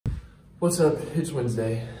What's up? It's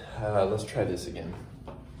Wednesday. Let's try this again.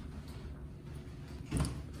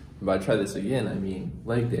 By try this again, I mean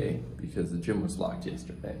leg day, because the gym was locked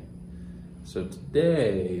yesterday. So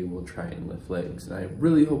today we'll try and lift legs, and I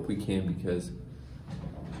really hope we can, because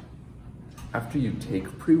after you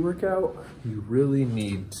take pre-workout, you really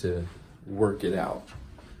need to work it out.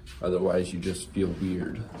 Otherwise you just feel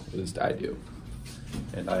weird, at least I do.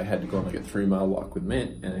 And I had to go on like a 3-mile walk with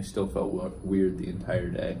Mint, and I still felt weird the entire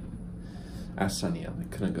day. Ask Sunny, I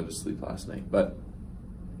couldn't go to sleep last night, but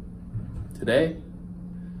today,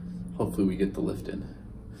 hopefully we get the lift in.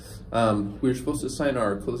 We were supposed to sign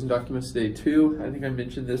our closing documents today too. I think I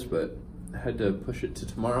mentioned this, but I had to push it to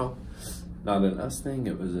tomorrow. Not an us thing,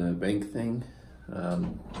 it was a bank thing.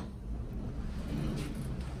 So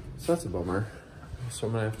that's a bummer. So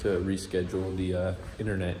I'm gonna have to reschedule the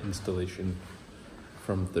internet installation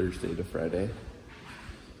from Thursday to Friday.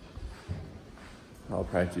 I'll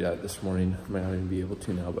probably do that this morning. I might not even be able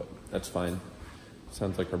to now, but that's fine.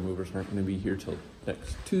 Sounds like our movers aren't gonna be here till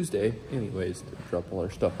next Tuesday anyways to drop all our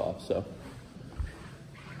stuff off, so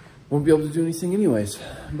won't be able to do anything anyways.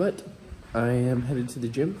 But I am headed to the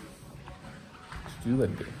gym to do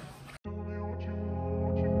leg day.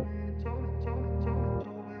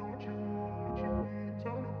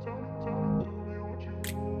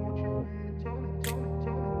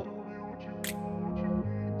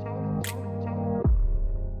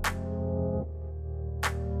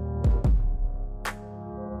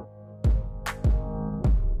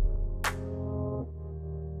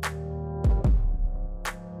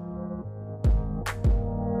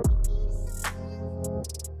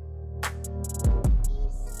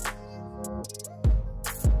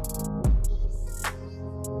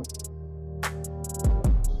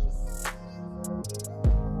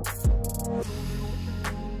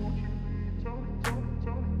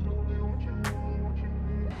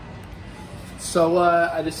 So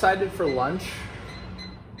I decided for lunch,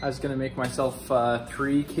 I was gonna make myself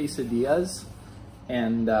 3 quesadillas,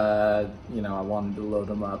 and you know, I wanted to load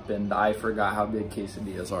them up, and I forgot how big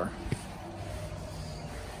quesadillas are.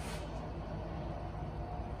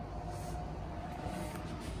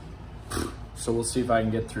 So we'll see if I can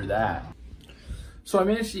get through that. So I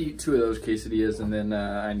managed to eat 2 of those quesadillas, and then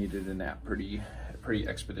I needed a nap pretty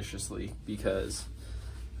expeditiously because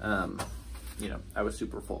you know, I was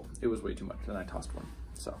super full. It was way too much, and I tossed one.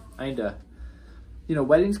 So I need to, you know,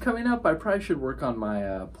 wedding's coming up. I probably should work on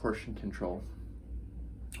my portion control.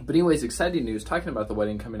 But anyways, exciting news. Talking about the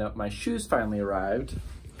wedding coming up, my shoes finally arrived.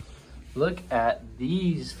 Look at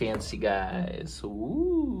these fancy guys.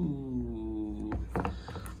 Ooh.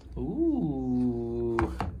 Ooh.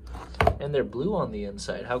 And they're blue on the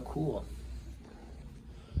inside. How cool.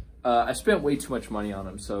 I spent way too much money on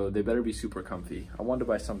them, so they better be super comfy. I wanted to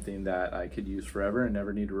buy something that I could use forever and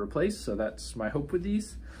never need to replace, so that's my hope with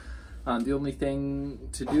these. The only thing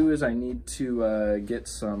to do is I need to get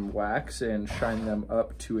some wax and shine them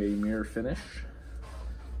up to a mirror finish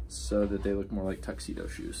so that they look more like tuxedo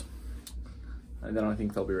shoes. And then I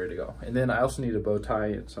think they'll be ready to go. And then I also need a bow tie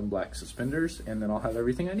and some black suspenders, and then I'll have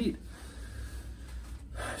everything I need.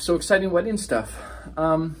 So exciting wedding stuff.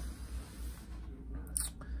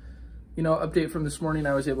 You know, update from this morning,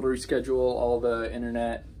 I was able to reschedule all the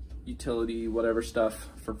internet, utility, whatever stuff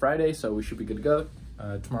for Friday, so we should be good to go.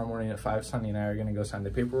 Tomorrow morning at 5, Sunny and I are gonna go sign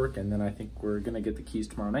the paperwork, and then I think we're gonna get the keys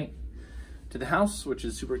tomorrow night to the house, which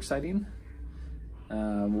is super exciting.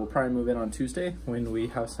 We'll probably move in on Tuesday when we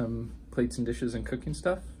have some plates and dishes and cooking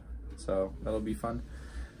stuff, so that'll be fun.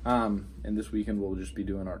 And this weekend we'll just be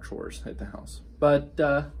doing our chores at the house. But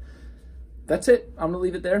that's it. I'm gonna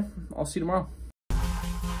leave it there. I'll see you tomorrow.